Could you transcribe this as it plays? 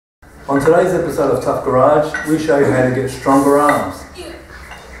On today's episode of Tough Garage, we show you how to get stronger arms.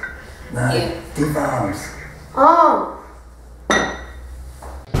 No, deep arms. Oh.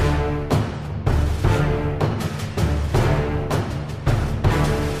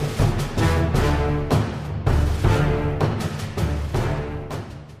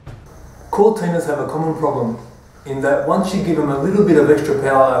 Cortinas have a common problem in that once you give them a little bit of extra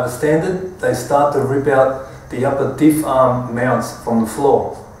power over standard, they start to rip out the upper diff arm mounts from the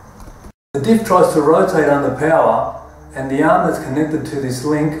floor. The diff tries to rotate under power, and the arm that's connected to this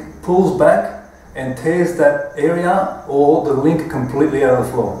link pulls back and tears that area or the link completely out of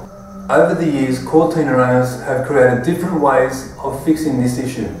the floor. Over the years, Cortina owners have created different ways of fixing this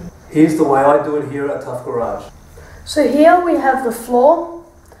issue. Here's the way I do it here at Tough Garage. So here we have the floor,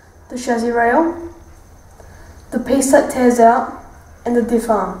 the chassis rail, the piece that tears out, and the diff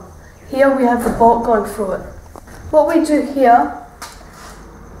arm. Here we have the bolt going through it. What we do here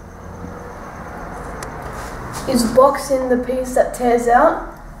is box in the piece that tears out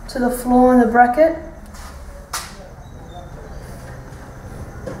to the floor and the bracket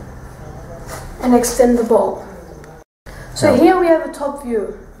and extend the bolt. So here we have a top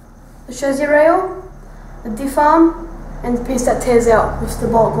view, the chassis rail, the diff arm, and the piece that tears out with the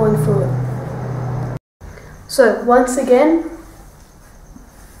bolt going through it. So once again,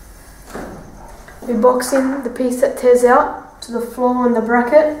 we box in the piece that tears out to the floor and the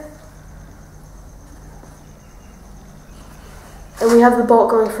bracket, and we have the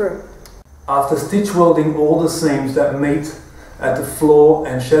bolt going through. After stitch welding all the seams that meet at the floor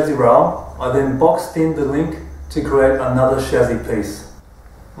and chassis rail, I then boxed in the link to create another chassis piece.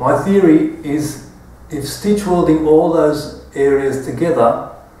 My theory is if stitch welding all those areas together,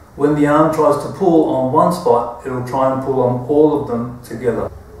 when the arm tries to pull on one spot, it'll try and pull on all of them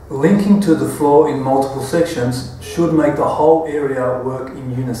together. Linking to the floor in multiple sections should make the whole area work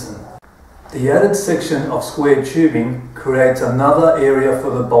in unison. The added section of square tubing creates another area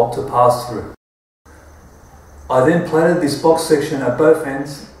for the bolt to pass through. I then plaited this box section at both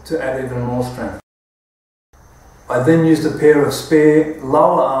ends to add even more strength. I then used a pair of spare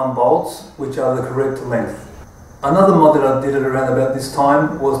lower arm bolts, which are the correct length. Another mod that I did at around about this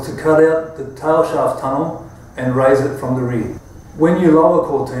time was to cut out the tailshaft tunnel and raise it from the rear. When you lower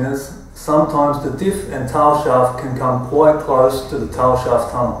Cortinas, sometimes the diff and tailshaft can come quite close to the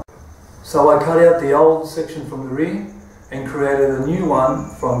tailshaft tunnel. So I cut out the old section from the rear and created a new one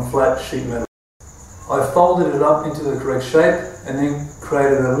from flat sheet metal. I folded it up into the correct shape and then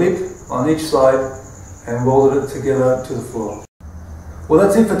created a lip on each side and welded it together to the floor. Well,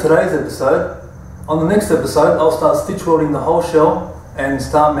 that's it for today's episode. On the next episode, I'll start stitch welding the whole shell and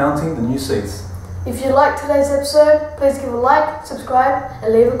start mounting the new seats. If you liked today's episode, please give a like, subscribe,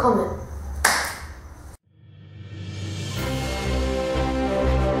 and leave a comment.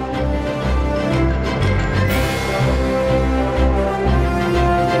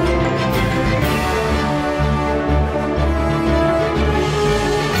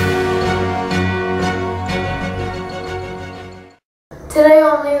 Today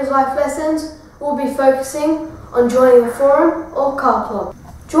on Leo's Life Lessons, we'll be focusing on joining a forum or car club.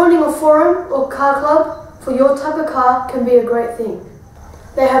 Joining a forum or car club for your type of car can be a great thing.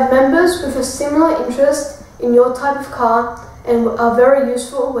 They have members with a similar interest in your type of car and are very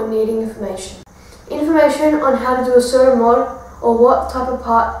useful when needing information. Information on how to do a certain mod or what type of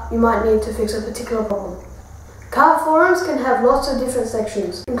part you might need to fix a particular problem. Car forums can have lots of different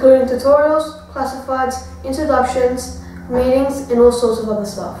sections, including tutorials, classifieds, introductions, meetings, and all sorts of other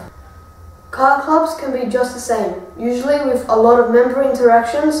stuff. Car clubs can be just the same, usually with a lot of member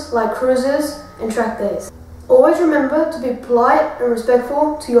interactions like cruises and track days. Always remember to be polite and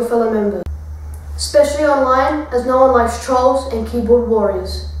respectful to your fellow members, especially online, as no one likes trolls and keyboard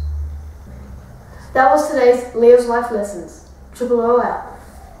warriors. That was today's Leo's Life Lessons. Triple O out.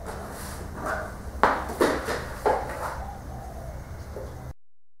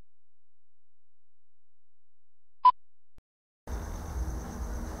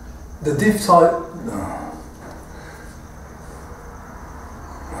 The diff type.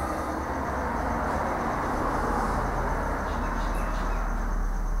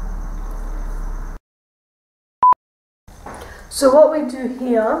 So what we do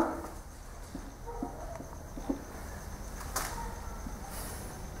here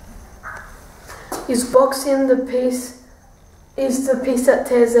is box in the piece, the piece that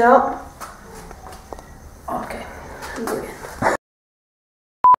tears out. Okay, again.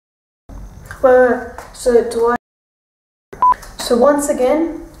 So once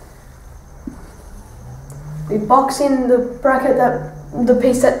again, we box in the bracket the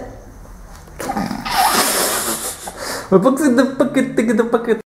piece that. We box in the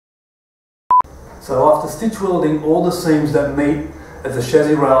bucket. So after stitch welding all the seams that meet at the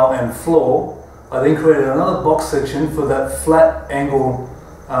chassis rail and floor, I then created another box section for that flat angle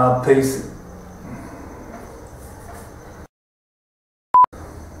piece.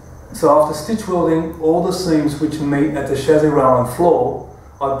 So after stitch welding all the seams which meet at the chassis rail and floor,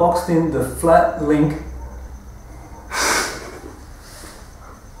 I boxed in the flat link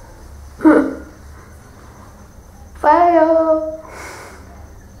Fail!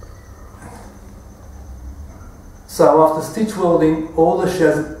 So after stitch welding all the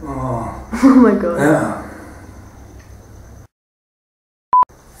chassis... Oh my god. Yeah.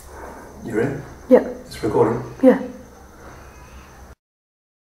 You ready? Yeah. It's recording. Yeah.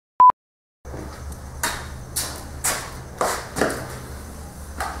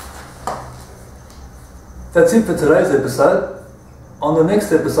 That's it for today's episode. On the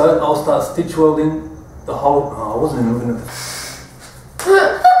next episode I'll start stitch welding the whole... Oh, I wasn't even looking at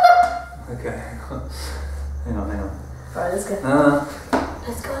the... Okay. Hang on. Alright, let's go.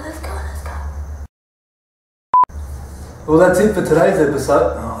 Let's go. Well, that's it for today's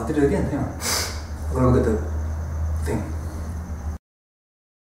episode. Oh, I did it again. Hang on. I've got to look at the thing.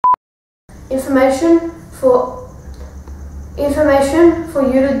 Information for you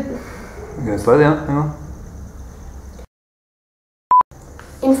to... I'm going to slow down. Hang on.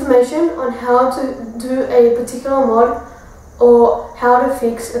 Information on how to do a particular mod or how to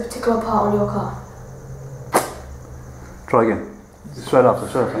fix a particular part on your car. Try again. Straight after.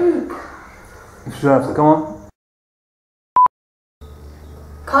 Straight after. Come on.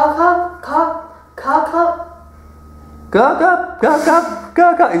 Car club. Go.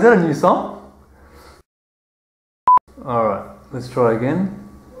 Is that a new song? Alright, let's try again.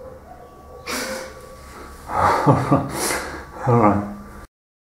 Alright.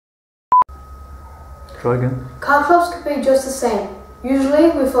 Try again. Car clubs can be just the same, usually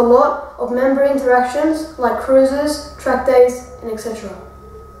with a lot of member interactions like cruises, track days, and etc.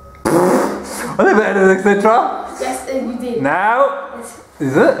 I never added etc. Yes, you did. Now? Yes.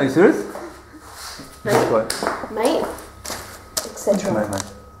 Is it? Are you serious? Mate, etc. Mate.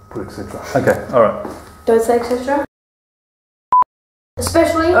 Put etc. Okay, alright. Don't say etc.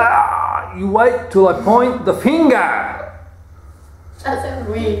 Especially... You wait till I point the finger! That sounds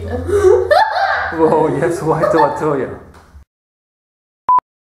weird. Well, you have to wait till I tell you.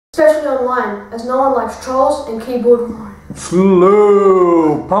 Especially online, as no one likes trolls and keyboard warriors.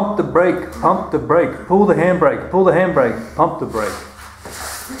 Slow! Pump the brake, pull the handbrake, pump the brake.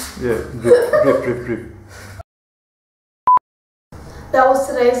 Yeah, drift. That was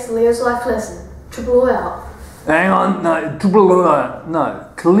today's Leo's life lesson. Triple out. Hang on, no,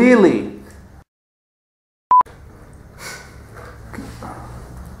 clearly.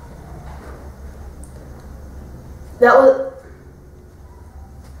 That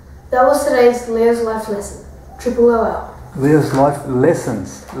was today's Leo's life lesson. Triple O out. Leo's life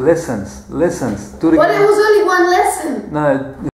lessons. Do it again. But it was only one lesson. No.